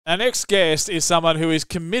Our next guest is someone who is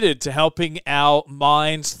committed to helping our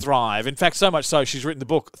minds thrive. In fact, so much so, she's written the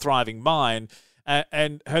book Thriving Mind.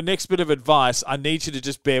 And her next bit of advice, I need you to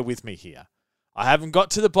just bear with me here. I haven't got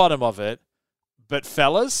to the bottom of it, but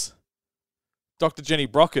fellas, Dr. Jenny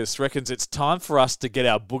Brockis reckons it's time for us to get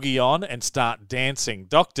our boogie on and start dancing.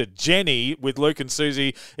 Dr. Jenny with Luke and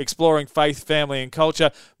Susie exploring faith, family and culture.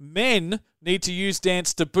 Men need to use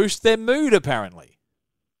dance to boost their mood, apparently.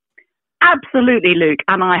 Absolutely, Luke.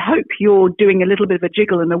 And I hope you're doing a little bit of a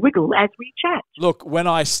jiggle and a wiggle as we chat. Look, when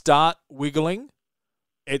I start wiggling,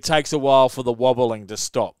 it takes a while for the wobbling to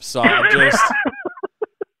stop. So I'm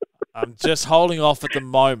just holding off at the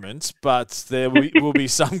moment, but there will be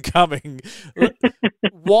some coming.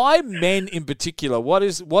 Why men in particular? What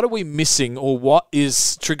are we missing, or what is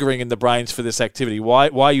triggering in the brains for this activity? Why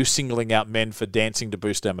are you singling out men for dancing to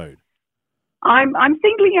boost our mood? I'm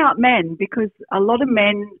singling out men because a lot of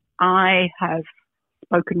men I have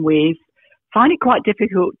spoken with find it quite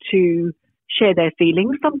difficult to share their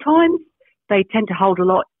feelings sometimes. They tend to hold a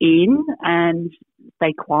lot in and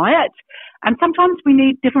stay quiet. And sometimes we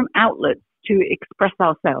need different outlets to express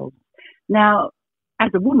ourselves. Now,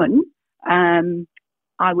 as a woman,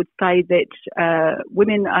 I would say that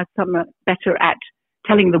women are somewhat better at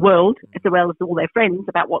telling the world, as well as all their friends,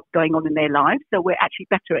 about what's going on in their lives. So we're actually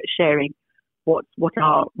better at sharing what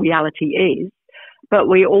our reality is. But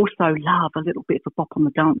we also love a little bit of a bop on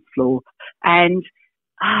the dance floor. And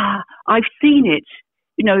I've seen it,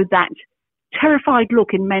 that terrified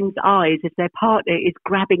look in men's eyes if their partner is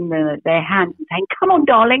grabbing their hand and saying, "Come on,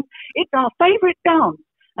 darling, it's our favourite dance."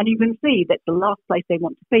 And you can see that's the last place they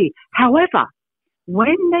want to be. However,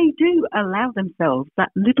 when they do allow themselves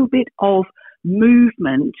that little bit of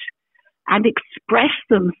movement and express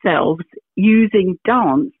themselves using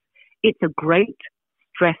dance, it's a great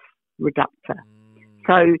stress reductor.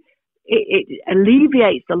 So it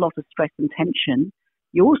alleviates a lot of stress and tension.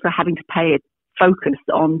 You're also having to pay focus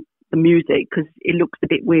on the music because it looks a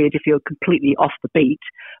bit weird if you're completely off the beat.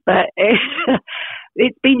 But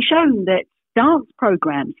it's been shown that dance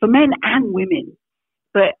programs for men and women,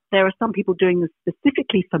 but there are some people doing this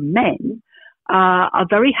specifically for men, are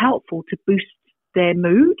very helpful to boost their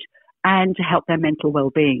mood and to help their mental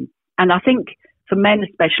well-being. And I think for men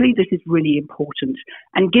especially, this is really important.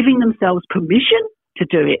 And giving themselves permission to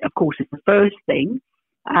do it, of course, is the first thing.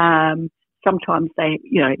 Sometimes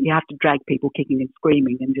you have to drag people kicking and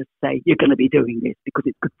screaming and just say, "You're going to be doing this because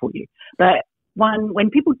it's good for you." But when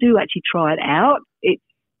people do actually try it out, it's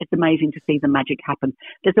amazing to see the magic happen.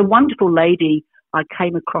 There's a wonderful lady I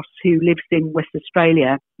came across who lives in West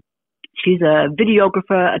Australia. She's a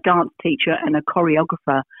videographer, a dance teacher and a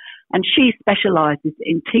choreographer. And she specialises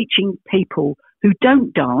in teaching people who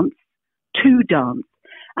don't dance to dance.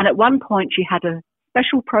 And at one point she had a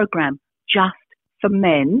special program just for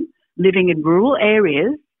men living in rural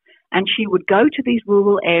areas, and she would go to these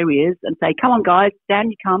rural areas and say, "Come on guys, down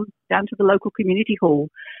you come, down to the local community hall,"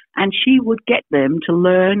 and she would get them to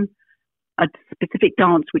learn a specific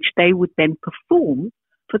dance which they would then perform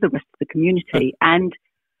for the rest of the community. And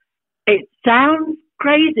it sounds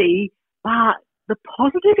crazy, but the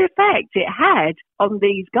positive effect it had on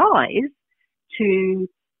these guys to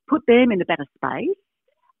put them in a better space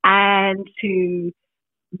and to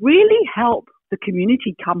really help the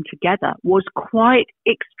community come together was quite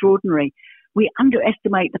extraordinary. We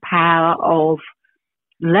underestimate the power of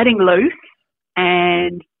letting loose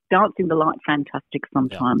and dancing the light fantastic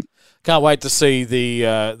sometimes. Yeah. Can't wait to see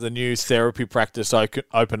the new therapy practice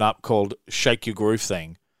open up called Shake Your Groove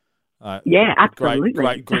Thing. Yeah, absolutely.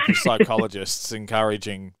 Great group of psychologists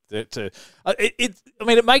encouraging it to.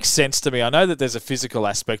 It makes sense to me. I know that there's a physical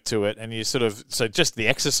aspect to it, and so just the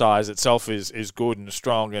exercise itself is good and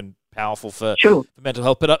strong and powerful for mental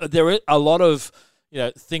health. But there are a lot of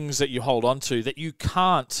things that you hold on to that you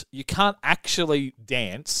can't actually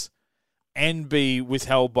dance and be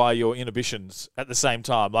withheld by your inhibitions at the same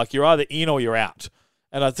time. Like you're either in or you're out.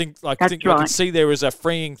 And I think I can see there is a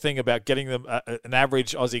freeing thing about getting them an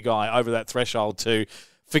average Aussie guy over that threshold to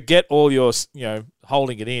forget all your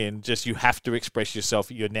holding it in. Just you have to express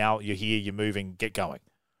yourself. You're here. You're moving. Get going.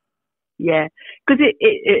 Yeah, because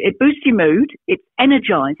it boosts your mood. It's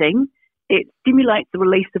energizing. It stimulates the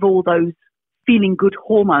release of all those feeling good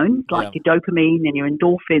hormones like your dopamine and your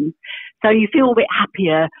endorphins. So you feel a bit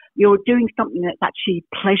happier. You're doing something that's actually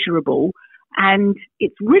pleasurable. And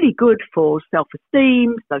it's really good for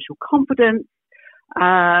self-esteem, social confidence,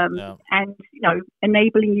 and,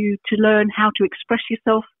 enabling you to learn how to express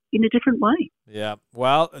yourself in a different way. Yeah.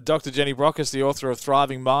 Well, Dr. Jenny Brockis, the author of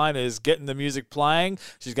Thriving Mind, is getting the music playing.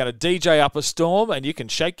 She's going to DJ up a storm, and you can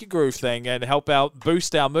shake your groove thing and help out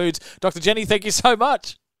boost our moods. Dr. Jenny, thank you so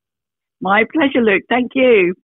much. My pleasure, Luke. Thank you.